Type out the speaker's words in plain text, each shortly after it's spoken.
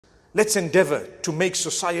Let's endeavor to make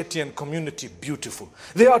society and community beautiful.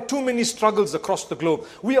 There are too many struggles across the globe.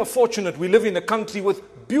 We are fortunate. We live in a country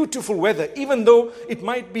with beautiful weather, even though it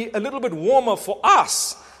might be a little bit warmer for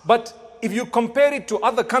us. But if you compare it to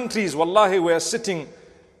other countries, wallahi, we are sitting,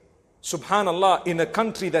 subhanallah, in a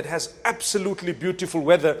country that has absolutely beautiful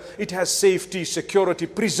weather. It has safety, security.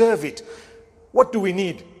 Preserve it. What do we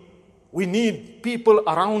need? We need people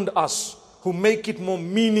around us who make it more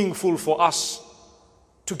meaningful for us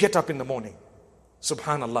to get up in the morning.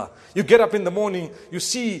 Subhanallah. You get up in the morning, you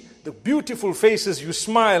see the beautiful faces, you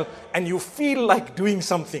smile, and you feel like doing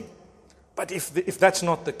something. But if that's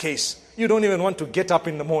not the case, you don't even want to get up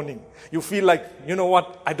in the morning. You feel like, you know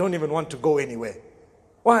what, I don't even want to go anywhere.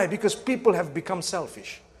 Why? Because people have become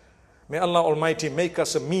selfish. May Allah Almighty make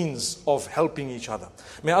us a means of helping each other.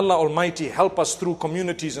 May Allah Almighty help us through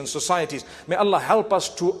communities and societies. May Allah help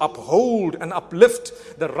us to uphold and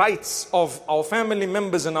uplift the rights of our family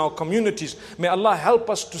members and our communities. May Allah help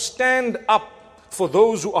us to stand up for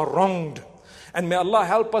those who are wronged. And may Allah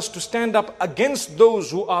help us to stand up against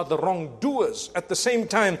those who are the wrongdoers. At the same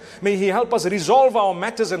time, may He help us resolve our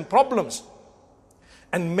matters and problems.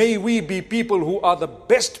 And may we be people who are the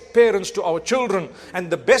best parents to our children and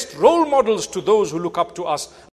the best role models to those who look up to us.